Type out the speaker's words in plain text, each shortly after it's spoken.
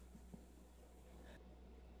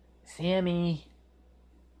Sammy.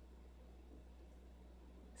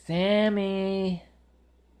 Sammy.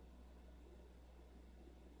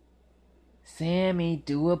 Sammy,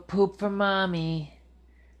 do a poop for mommy.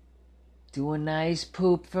 Do a nice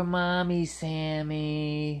poop for mommy,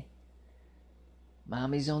 Sammy.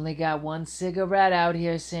 Mommy's only got one cigarette out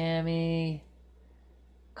here, Sammy.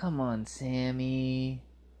 Come on, Sammy.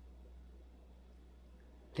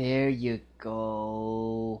 There you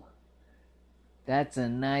go. That's a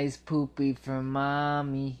nice poopy for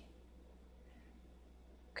mommy.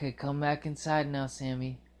 Okay, come back inside now,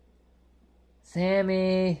 Sammy.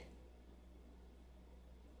 Sammy.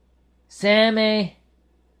 Sammy.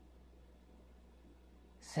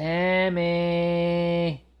 Sammy.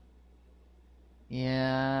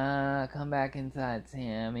 Yeah, come back inside,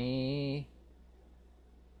 Sammy.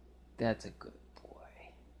 That's a good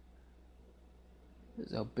boy.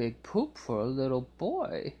 There's a big poop for a little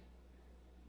boy.